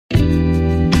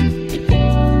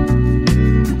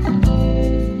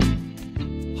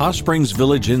Hot Springs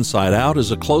Village Inside Out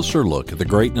is a closer look at the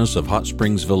greatness of Hot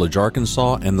Springs Village,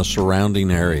 Arkansas and the surrounding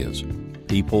areas.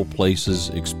 People, places,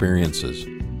 experiences.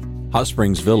 Hot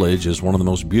Springs Village is one of the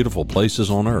most beautiful places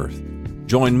on earth.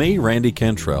 Join me, Randy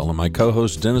Cantrell, and my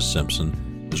co-host Dennis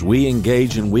Simpson as we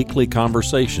engage in weekly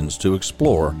conversations to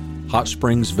explore Hot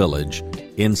Springs Village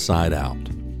Inside Out.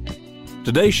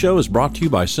 Today's show is brought to you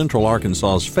by Central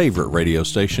Arkansas's favorite radio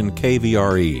station,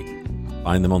 KVRE.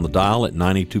 Find them on the dial at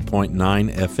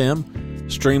 92.9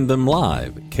 FM. Stream them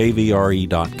live at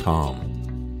kvre.com.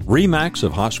 RE/MAX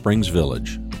of Hot Springs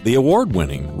Village. The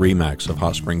award-winning RE/MAX of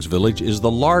Hot Springs Village is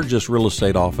the largest real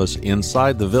estate office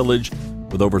inside the village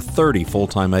with over 30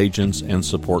 full-time agents and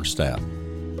support staff.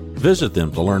 Visit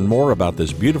them to learn more about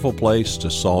this beautiful place to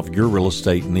solve your real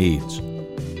estate needs.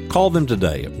 Call them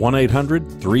today at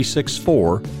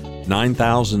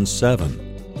 1-800-364-9007.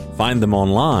 Find them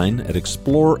online at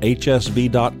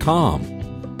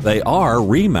explorehsv.com. They are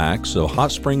RE/MAX of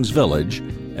Hot Springs Village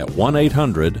at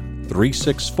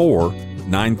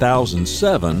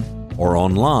 1-800-364-9007 or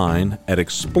online at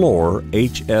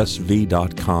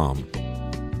explorehsv.com.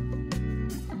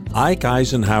 Ike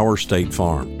Eisenhower State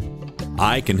Farm.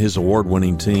 Ike and his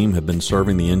award-winning team have been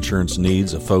serving the insurance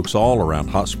needs of folks all around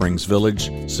Hot Springs Village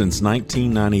since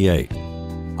 1998.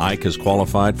 Ike has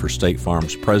qualified for State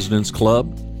Farm's President's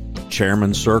Club,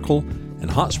 Chairman's Circle, and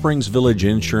Hot Springs Village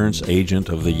Insurance Agent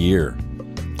of the Year.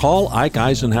 Call Ike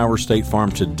Eisenhower State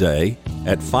Farm today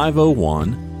at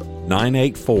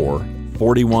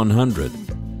 501-984-4100.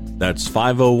 That's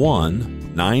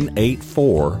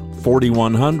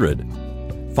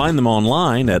 501-984-4100. Find them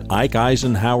online at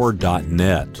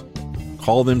ikeeisenhower.net.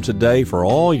 Call them today for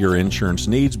all your insurance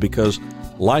needs because,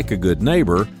 like a good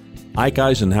neighbor, Ike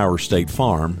Eisenhower State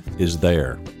Farm is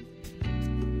there.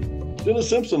 Dennis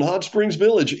Simpson, Hot Springs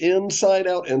Village, Inside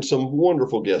Out, and some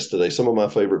wonderful guests today, some of my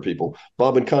favorite people,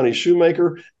 Bob and Connie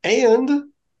Shoemaker and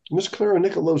Miss Clara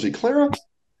Nicolosi. Clara,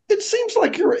 it seems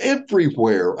like you're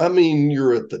everywhere. I mean,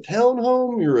 you're at the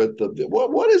townhome, you're at the,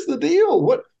 what is the deal?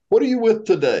 What are you with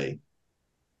today?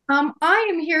 I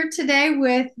am here today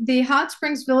with the Hot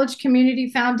Springs Village Community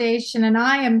Foundation, and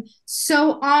I am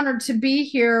so honored to be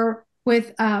here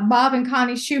with Bob and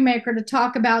Connie Shoemaker to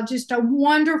talk about just a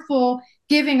wonderful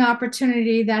giving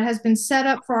opportunity that has been set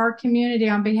up for our community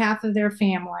on behalf of their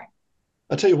family.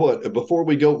 I tell you what, before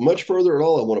we go much further at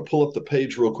all, I want to pull up the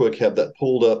page real quick, have that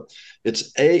pulled up.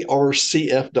 It's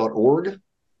arcf.org.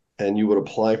 And you would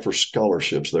apply for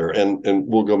scholarships there. And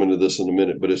we'll go into this in a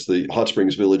minute, but it's the Hot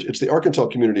Springs Village. It's the Arkansas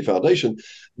Community Foundation,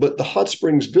 but the Hot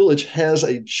Springs Village has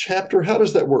a chapter. How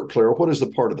does that work, Clara? What is the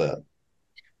part of that?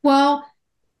 Well,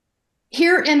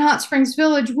 here in Hot Springs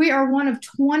Village, we are one of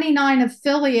 29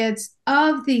 affiliates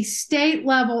of the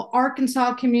state-level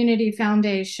Arkansas Community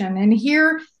Foundation. And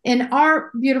here in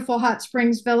our beautiful Hot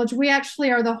Springs Village, we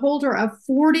actually are the holder of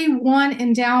 41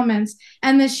 endowments,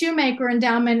 and the Shoemaker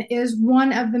Endowment is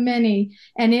one of the many.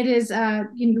 And it is,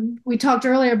 we talked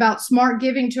earlier about smart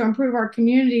giving to improve our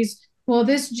communities. Well,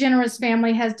 this generous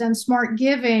family has done smart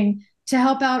giving to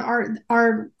help out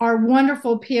our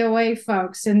wonderful POA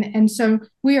folks. And so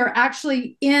we are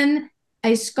actually in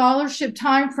a scholarship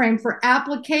timeframe for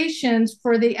applications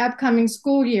for the upcoming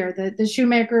school year. The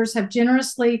Shoemakers have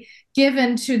generously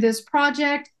given to this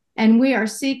project, and we are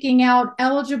seeking out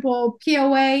eligible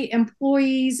POA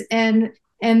employees and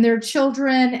their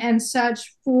children and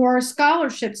such for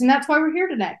scholarships. And that's why we're here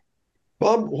today.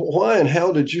 Bob, why and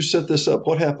how did you set this up?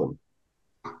 What happened?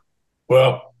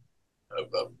 Well,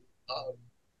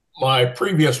 my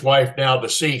previous wife, now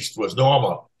deceased, was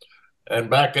Norma.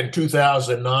 And back in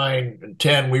 2009 and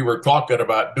 10, we were talking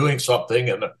about doing something.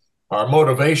 And our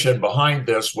motivation behind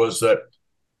this was that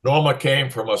Norma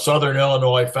came from a Southern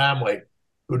Illinois family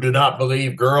who did not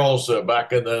believe girls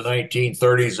back in the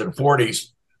 1930s and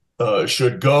 40s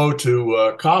should go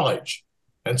to college.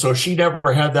 And so she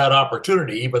never had that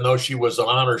opportunity, even though she was an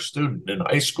honor student in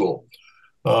high school.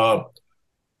 And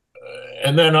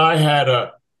then I had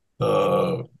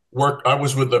I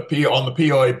was with on the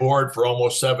POA board for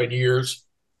almost 7 years,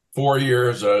 4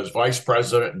 years as vice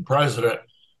president and president.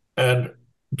 And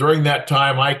during that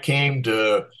time, I came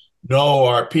to know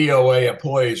our POA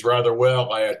employees rather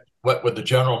well. I had went with the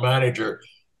general manager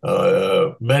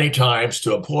many times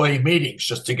to employee meetings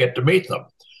just to get to meet them.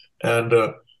 And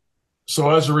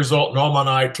so as a result, Norma and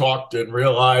I talked and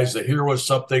realized that here was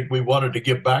something we wanted to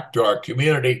give back to our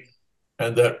community,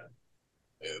 and that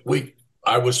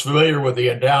I was familiar with the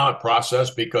endowment process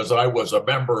because I was a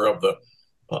member of the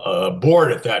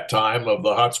board at that time of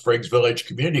the Hot Springs Village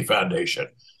Community Foundation.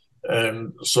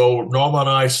 And so Norma and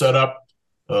I set up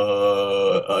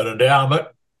an endowment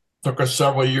took us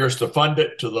several years to fund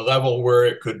it to the level where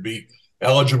it could be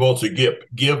eligible to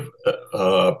give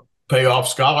pay off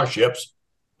scholarships.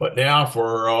 But now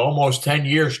for almost 10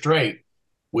 years straight,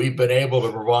 we've been able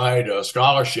to provide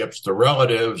scholarships to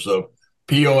relatives of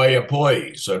POA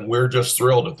employees, and we're just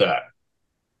thrilled at that.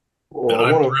 Well, and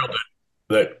I'm thrilled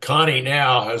that Connie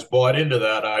now has bought into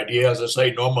that idea. As I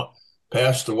say, Norma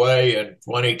passed away in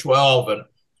 2012, and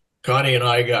Connie and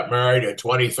I got married in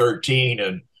 2013,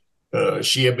 and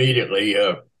she immediately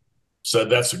said,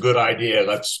 "That's a good idea.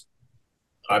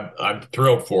 I'm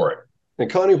thrilled for it." And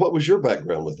Connie, what was your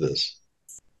background with this?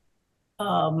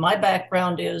 My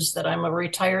background is that I'm a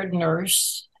retired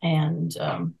nurse, and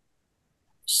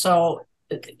so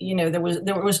there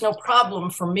was no problem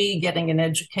for me getting an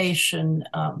education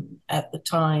at the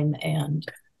time. And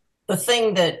the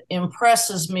thing that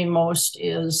impresses me most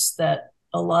is that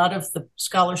a lot of the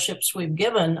scholarships we've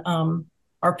given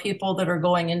are people that are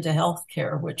going into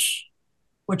healthcare, which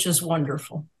is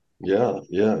wonderful. Yeah.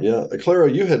 Clara,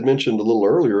 you had mentioned a little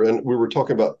earlier, and we were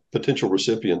talking about potential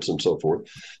recipients and so forth,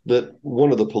 that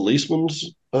one of the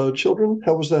policeman's children,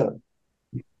 how was that?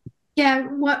 Yeah,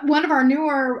 one of our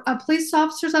newer police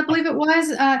officers, I believe it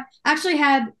was, actually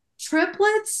had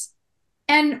triplets,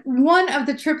 and one of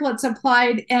the triplets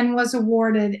applied and was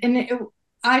awarded. And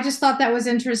I just thought that was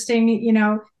interesting.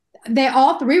 They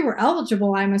all three were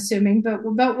eligible, I'm assuming, but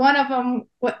one of them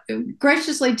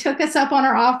graciously took us up on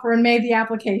our offer and made the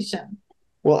application.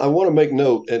 Well, I want to make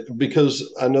note,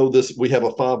 because I know this, we have a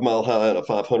 5-mile high and a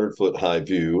 500-foot high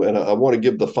view, and I want to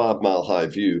give the 5-mile high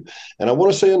view. And I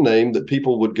want to say a name that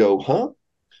people would go, huh?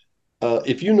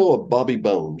 If you know of Bobby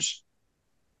Bones,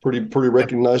 pretty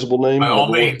recognizable name. By all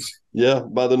means. Yeah,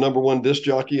 by the #1 disc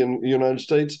jockey in the United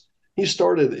States. He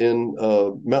started in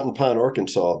Mountain Pine,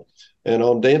 Arkansas. And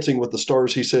on Dancing with the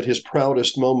Stars, he said his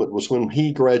proudest moment was when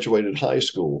he graduated high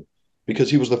school, because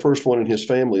he was the first one in his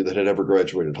family that had ever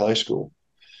graduated high school.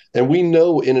 And we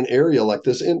know in an area like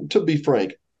this, and to be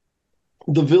frank,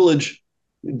 the village,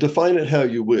 define it how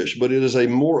you wish, but it is a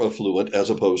more affluent as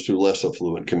opposed to less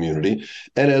affluent community.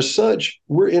 And as such,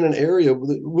 we're in an area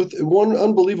with one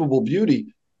unbelievable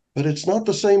beauty, but it's not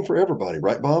the same for everybody,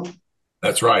 right, Bob?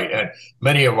 That's right. And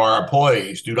many of our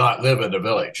employees do not live in the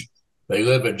village. They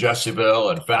live in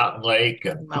Jesseville and Fountain Lake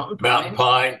and Mountain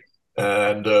Pine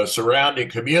and surrounding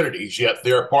communities, yet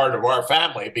they're part of our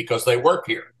family because they work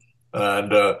here.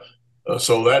 And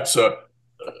so that's,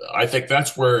 I think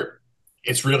that's where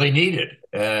it's really needed.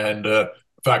 And in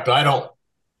fact, I don't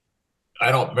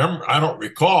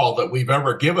recall that we've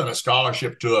ever given a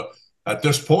scholarship to at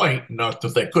this point, not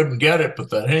that they couldn't get it, but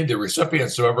that any of the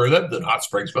recipients have ever lived in Hot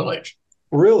Springs Village.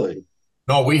 Really?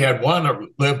 No, we had one that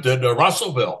lived in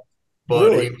Russellville,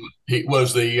 but really? he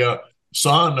was the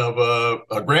son of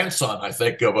a grandson, I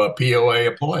think, of a POA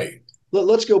employee.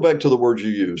 Let's go back to the word you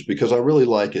used, because I really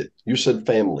like it. You said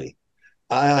family.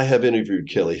 I have interviewed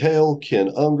Kelly Hale, Ken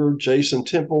Unger, Jason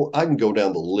Temple. I can go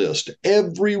down the list.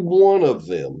 Every one of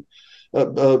them.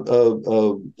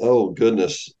 Oh,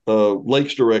 goodness.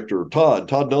 Lakes director, Todd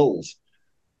Knowles.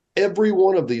 Every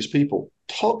one of these people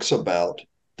talks about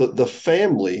the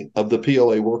family of the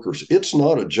POA workers. It's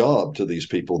not a job to these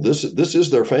people. This is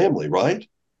their family, right?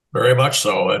 Very much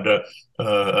so. And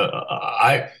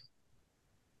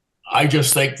I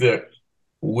just think that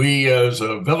we as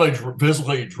a village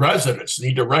residents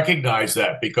need to recognize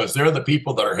that, because they're the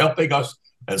people that are helping us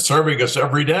and serving us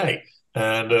every day.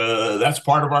 And that's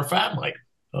part of our family.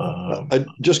 I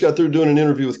just got through doing an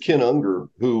interview with Ken Unger,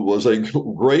 who was a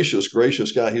gracious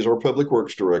guy. He's our public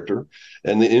works director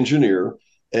and the engineer.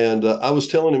 And I was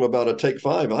telling him about a Take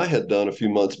 5 I had done a few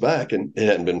months back, and it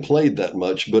hadn't been played that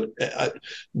much. But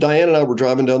Diane and I were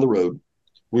driving down the road.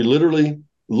 We literally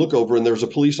look over, and there's a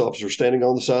police officer standing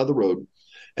on the side of the road.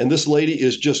 And this lady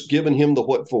is just giving him the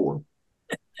what for.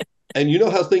 And you know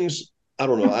how things, I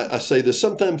don't know, I say this,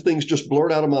 sometimes things just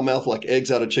blurt out of my mouth like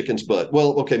eggs out of chicken's butt.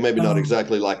 Well, okay, maybe not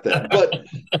exactly like that, but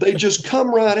they just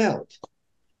come right out.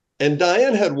 And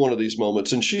Diane had one of these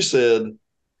moments, and she said,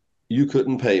 "You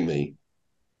couldn't pay me."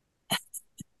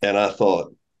 And I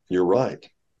thought, you're right.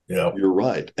 Yeah, you're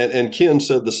right. And Ken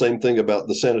said the same thing about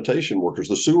the sanitation workers,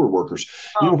 the sewer workers.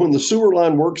 When the sewer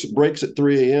line breaks at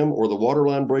 3 a.m. or the water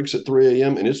line breaks at 3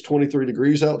 a.m. and it's 23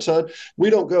 degrees outside,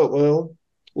 we don't go, well,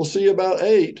 we'll see you about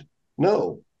 8.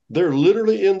 No, they're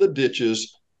literally in the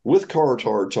ditches with car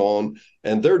tarts on,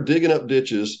 and they're digging up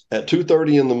ditches at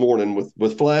 2:30 in the morning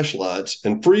with flashlights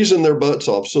and freezing their butts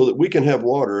off so that we can have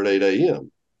water at 8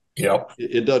 a.m. Yep.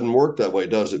 It doesn't work that way,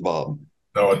 does it, Bob?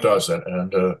 No, it doesn't.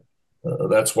 And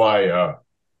that's why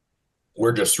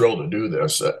we're just thrilled to do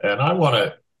this. And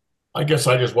I guess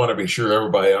I just want to be sure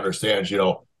everybody understands,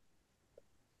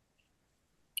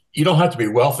 you don't have to be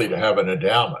wealthy to have an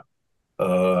endowment.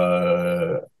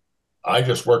 I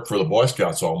just worked for the Boy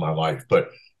Scouts all my life, but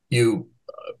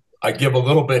I give a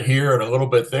little bit here and a little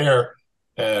bit there,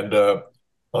 and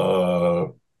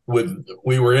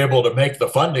we were able to make the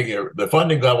funding. The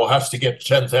funding level has to get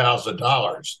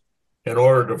 $10,000 in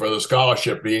order for the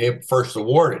scholarship to be first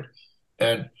awarded,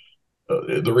 and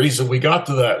the reason we got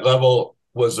to that level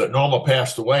was that Norma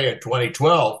passed away in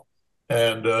 2012,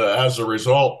 and as a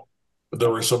result, there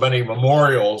were so many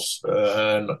memorials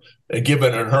and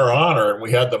given in her honor, and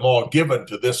we had them all given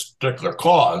to this particular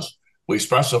cause. We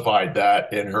specified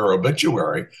that in her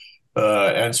obituary,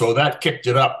 and so that kicked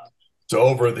it up to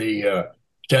over the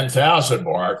 10,000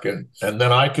 mark, and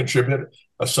then I contribute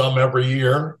a sum every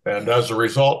year, and as a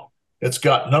result, it's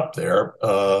gotten up there.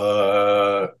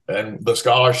 And the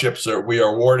scholarships that we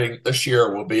are awarding this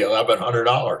year will be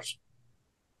 $1,100.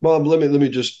 Bob, let me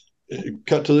just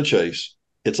cut to the chase.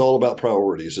 It's all about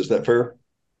priorities. Is that fair?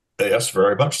 Yes,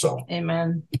 very much so.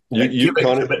 Amen.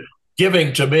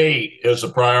 Giving to me is a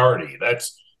priority.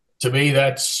 That's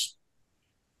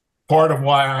part of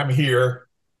why I'm here,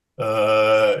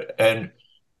 and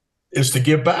is to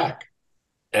give back.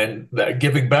 And that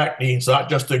giving back means not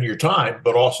just in your time,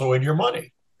 but also in your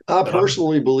money. I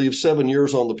personally believe 7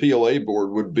 years on the POA board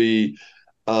would be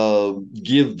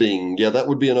giving. Yeah, that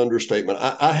would be an understatement.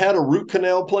 I had a root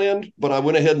canal planned, but I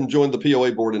went ahead and joined the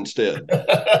POA board instead.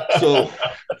 So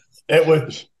it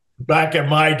was back in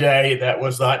my day, that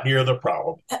was not near the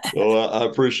problem. Well, I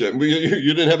appreciate it.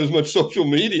 You didn't have as much social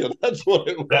media. That's what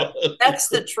it was. That's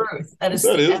the truth. That is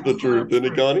the truth, isn't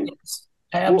it, Connie? Yes,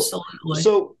 absolutely.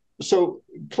 Well, so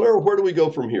Clara, where do we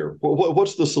go from here?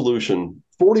 What's the solution?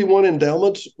 41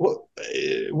 endowments? What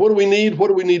do we need? What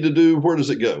do we need to do? Where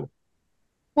does it go?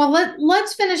 Well,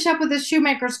 let's finish up with the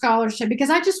Shoemaker Scholarship,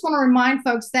 because I just want to remind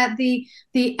folks that the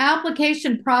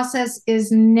application process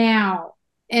is now.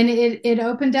 And it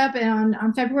opened up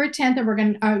on February 10th, and we're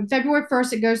going to February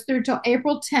 1st. It goes through till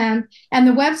April 10th. And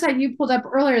the website you pulled up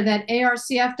earlier, that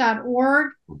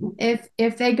arcf.org,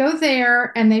 if they go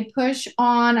there and they push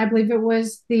on, I believe it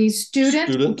was the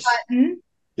students button.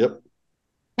 Yep.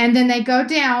 And then they go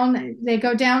down in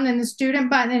the student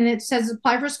button, and it says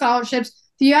apply for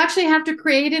scholarships. So you actually have to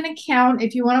create an account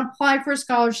if you want to apply for a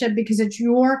scholarship, because it's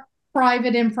your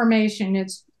private information.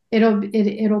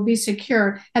 It'll be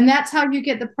secure. And that's how you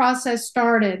get the process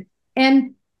started.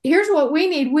 And here's what we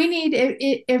need. We need,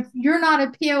 if you're not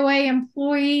a POA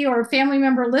employee or a family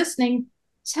member listening,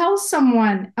 tell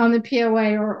someone on the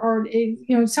POA or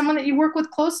someone that you work with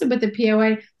closely with the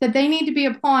POA that they need to be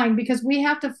applying, because we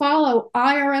have to follow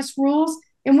IRS rules,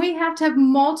 and we have to have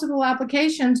multiple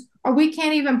applications or we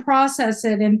can't even process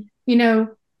it. And,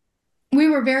 we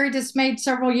were very dismayed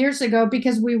several years ago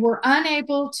because we were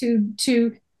unable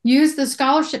to use the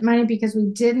scholarship money because we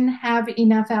didn't have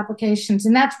enough applications.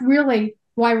 And that's really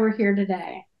why we're here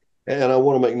today. And I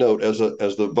want to make note, as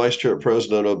the vice chair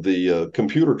president of the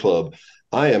computer club,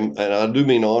 I am, and I do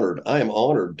mean honored, I am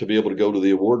honored to be able to go to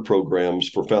the award programs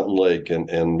for Fountain Lake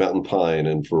and Mountain Pine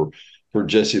and for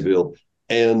Jessieville.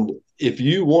 And if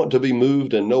you want to be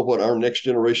moved and know what our next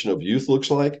generation of youth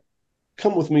looks like,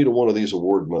 come with me to one of these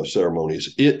award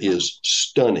ceremonies. It is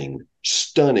stunning.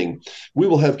 We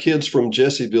will have kids from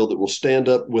Jessieville that will stand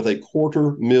up with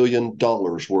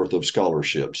 $250,000 worth of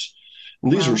scholarships.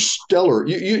 And these are stellar.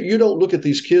 You don't look at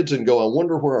these kids and go, I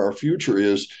wonder where our future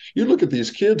is. You look at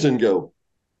these kids and go,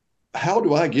 how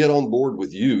do I get on board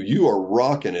with you? You are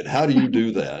rocking it. How do you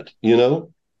do that?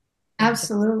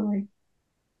 Absolutely.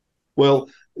 Well,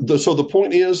 so the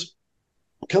point is,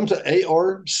 come to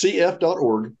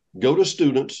arcf.org, go to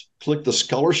students, click the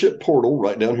scholarship portal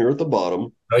right down here at the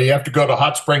bottom. No, you have to go to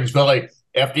Hot Springs Village.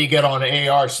 After you get on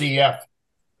ARCF,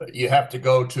 you have to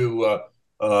go to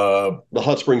the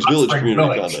Hot Springs Village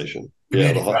Community Foundation.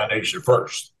 Community Foundation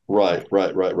first. Right.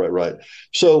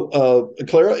 So,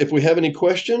 Clara, if we have any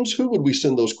questions, who would we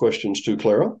send those questions to,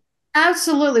 Clara?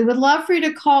 Absolutely. Would love for you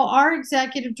to call our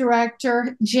executive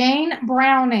director, Jane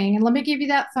Browning. And let me give you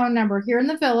that phone number here in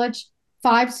the village,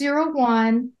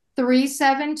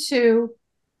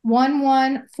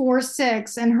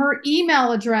 501-372-1146. And her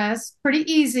email address,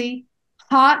 pretty easy,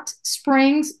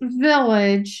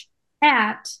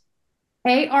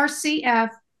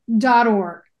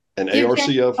 hotspringsvillage@arcf.org.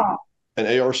 And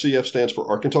ARCF stands for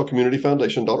Arkansas Community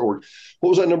Foundation.org. What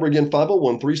was that number again?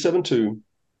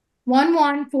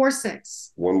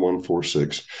 501-372-1146.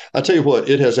 1146. I tell you what,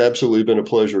 it has absolutely been a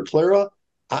pleasure. Clara,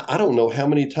 I don't know how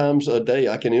many times a day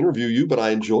I can interview you, but I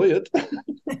enjoy it.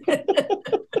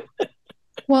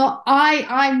 Well,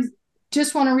 I'm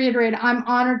just want to reiterate, I'm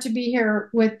honored to be here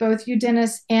with both you,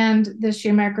 Dennis, and the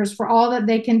Shoemakers for all that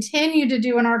they continue to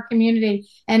do in our community.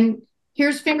 And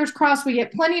here's fingers crossed we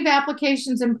get plenty of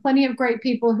applications and plenty of great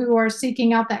people who are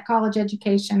seeking out that college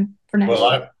education for next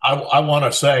year. I want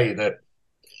to say that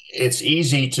it's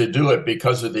easy to do it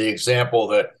because of the example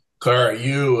that Clara,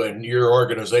 you and your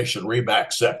organization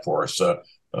REMAX set for us.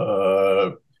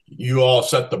 You all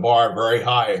set the bar very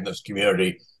high in this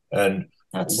community, and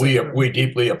we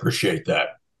deeply appreciate that.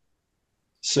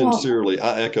 Sincerely,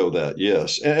 I echo that.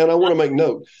 Yes, and I want to make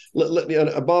note. Let me,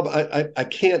 Bob. I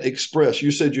can't express.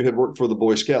 You said you had worked for the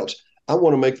Boy Scouts. I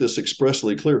want to make this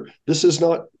expressly clear. This is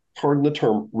not, pardon the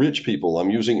term, rich people.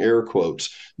 I'm using air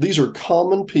quotes. These are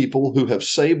common people who have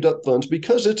saved up funds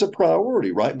because it's a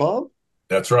priority, right, Bob?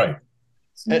 That's right.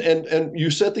 And you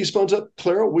set these funds up,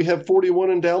 Clara. We have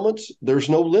 41 endowments. There's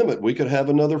no limit. We could have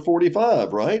another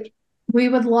 45, right? We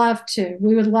would love to.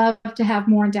 We would love to have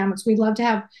more endowments. We'd love to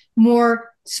have more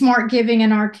smart giving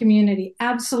in our community.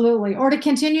 Absolutely. Or to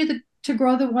continue to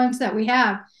grow the ones that we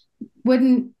have.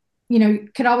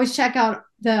 Could always check out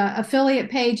the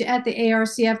affiliate page at the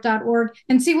arcf.org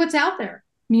and see what's out there.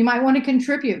 You might want to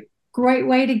contribute. Great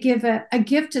way to give a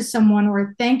gift to someone or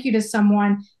a thank you to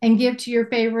someone and give to your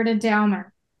favorite endowment.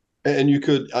 And you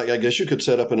could, I guess you could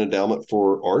set up an endowment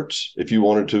for arts if you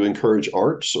wanted to encourage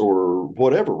arts or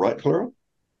whatever, right, Clara?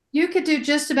 You could do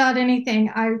just about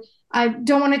anything. I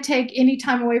don't want to take any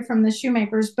time away from the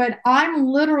Shoemakers, but I'm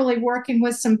literally working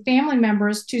with some family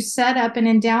members to set up an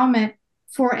endowment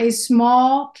for a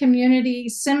small community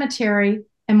cemetery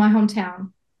in my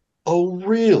hometown. Oh,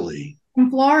 really? In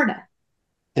Florida.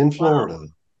 In Florida. Wow.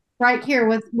 Right here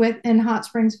in Hot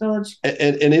Springs Village.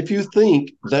 And if you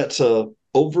think that's a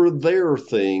over there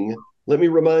thing, let me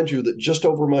remind you that just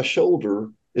over my shoulder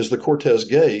is the Cortez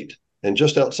Gate, and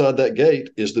just outside that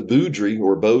gate is the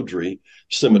Beaudry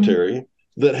Cemetery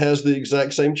that has the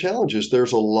exact same challenges.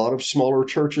 There's a lot of smaller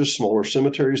churches, smaller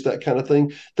cemeteries, that kind of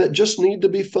thing, that just need to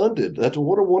be funded.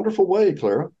 What a wonderful way,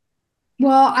 Clara.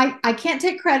 Well, I can't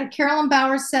take credit. Carolyn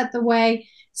Bowers set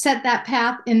that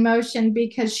path in motion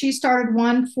because she started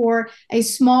one for a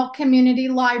small community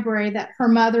library that her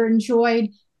mother enjoyed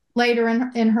later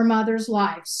in her mother's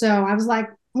life. So I was like,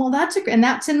 well, and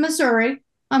that's in Missouri.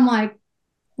 I'm like,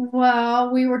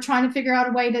 well, we were trying to figure out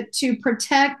a way to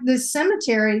protect this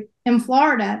cemetery in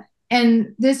Florida,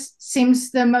 and this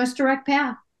seems the most direct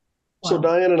path. So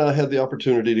Diane and I had the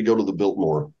opportunity to go to the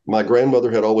Biltmore. My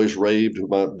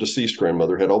deceased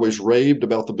grandmother had always raved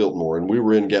about the Biltmore, and we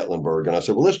were in Gatlinburg. And I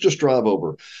said, well, let's just drive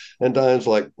over. And Diane's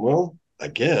like, well, I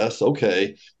guess.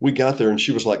 Okay. We got there and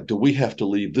she was like, do we have to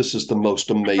leave? This is the most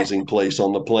amazing place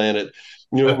on the planet.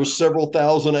 It was several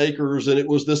thousand acres, and it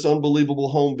was this unbelievable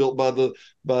home built by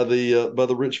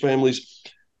the rich families.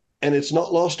 And it's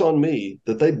not lost on me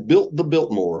that they built the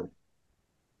Biltmore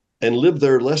and lived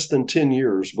there less than 10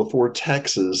 years before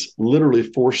taxes literally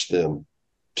forced them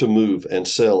to move and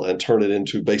sell and turn it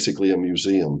into basically a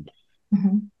museum.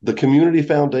 Mm-hmm. The community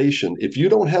foundation, if you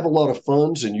don't have a lot of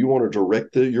funds and you want to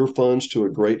direct your funds to a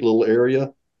great little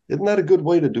area, isn't that a good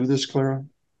way to do this, Clara?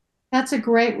 That's a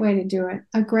great way to do it.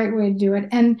 A great way to do it.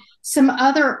 And some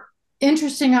other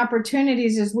interesting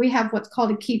opportunities is we have what's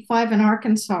called a Keep 5 in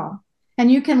Arkansas.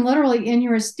 And you can literally, in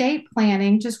your estate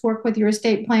planning, just work with your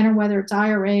estate planner, whether it's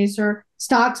IRAs or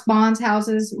stocks, bonds,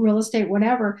 houses, real estate,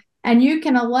 whatever. And you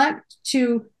can elect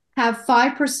to have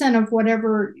 5% of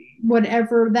whatever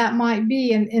that might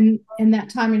be in that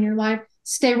time in your life,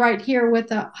 stay right here with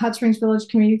the Hot Springs Village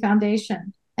Community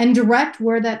Foundation and direct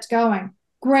where that's going.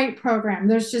 Great program.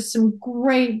 There's just some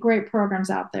great programs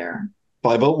out there.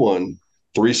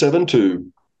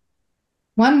 501-372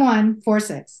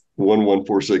 1146.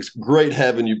 1146. Great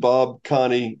having you, Bob,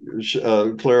 Connie,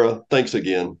 Clara. Thanks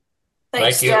again.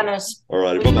 Thanks, Dennis. All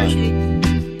right. Bye-bye.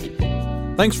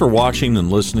 Thanks for watching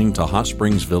and listening to Hot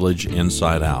Springs Village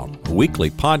Inside Out, a weekly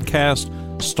podcast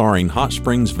starring Hot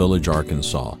Springs Village,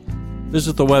 Arkansas.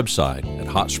 Visit the website at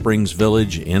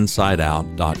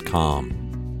hotspringsvillageinsideout.com.